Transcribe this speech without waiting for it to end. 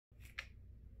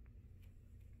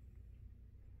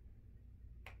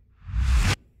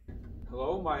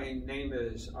Hello, my name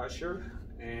is Usher,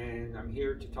 and I'm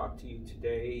here to talk to you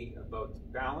today about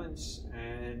balance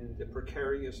and the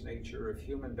precarious nature of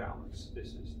human balance.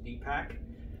 This is Deepak.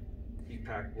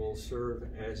 Deepak will serve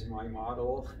as my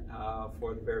model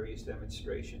for the various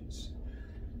demonstrations.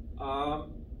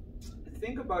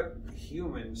 Think about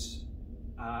humans.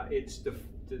 It's the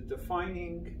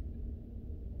defining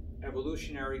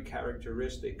evolutionary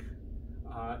characteristic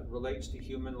relates to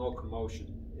human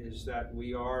locomotion, is that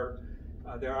we are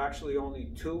there are actually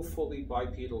only two fully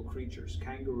bipedal creatures,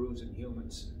 kangaroos and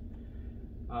humans.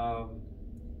 And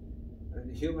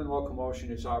human locomotion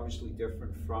is obviously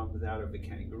different from that of the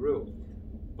kangaroo.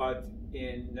 But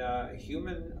in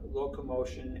human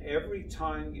locomotion, every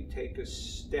time you take a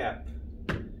step,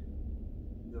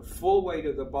 the full weight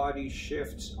of the body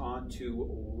shifts onto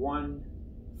one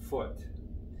foot.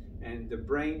 And the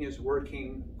brain is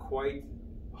working quite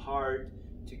hard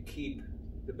to keep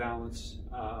the balance,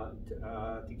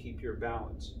 to keep your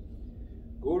balance.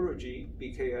 Guruji,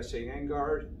 B.K.S.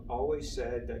 Iyengar, always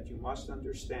said that you must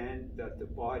understand that the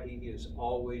body is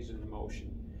always in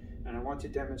motion. And I want to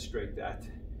demonstrate that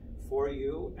for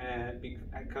you, and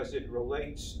because it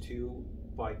relates to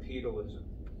bipedalism.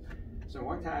 So I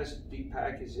want to ask,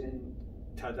 Deepak is in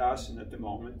Tadasana at the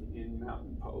moment, in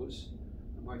mountain pose.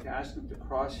 I'm going to ask him to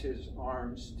cross his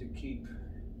arms to keep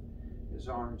his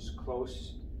arms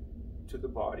close to the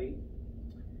body.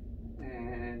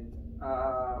 And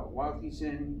while he's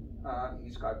in,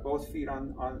 he's got both feet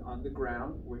on the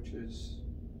ground, which is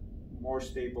more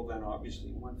stable than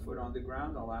obviously one foot on the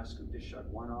ground. I'll ask him to shut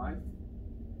one eye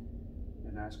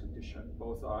and ask him to shut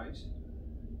both eyes.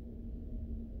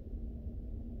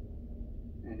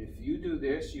 And if you do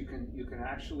this, you can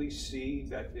actually see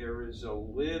that there is a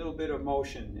little bit of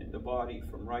motion in the body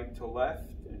from right to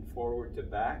left and forward to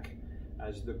back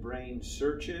as the brain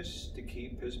searches to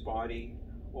keep his body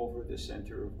over the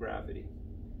center of gravity.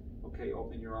 Okay,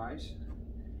 open your eyes.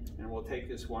 And we'll take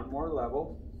this one more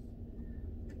level.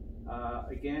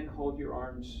 Again, hold your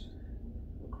arms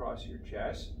across your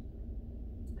chest.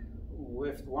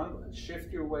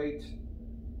 Shift your weight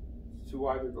to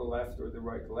either the left or the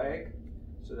right leg,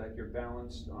 so that you're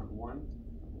balanced on one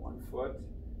foot.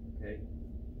 Okay.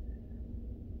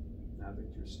 Now that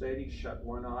you're steady, shut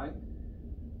one eye.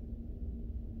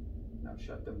 Now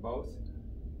shut them both.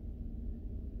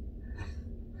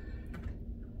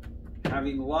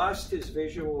 Having lost his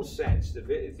visual sense,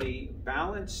 the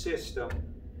balance system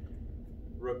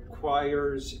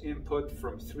requires input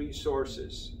from three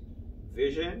sources: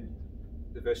 vision,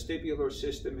 the vestibular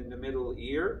system in the middle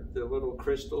ear, the little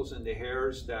crystals in the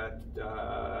hairs that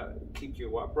keep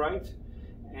you upright,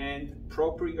 and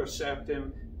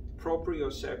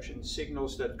proprioception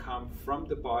signals that come from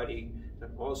the body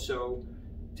that also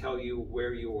tell you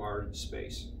where you are in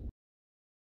space.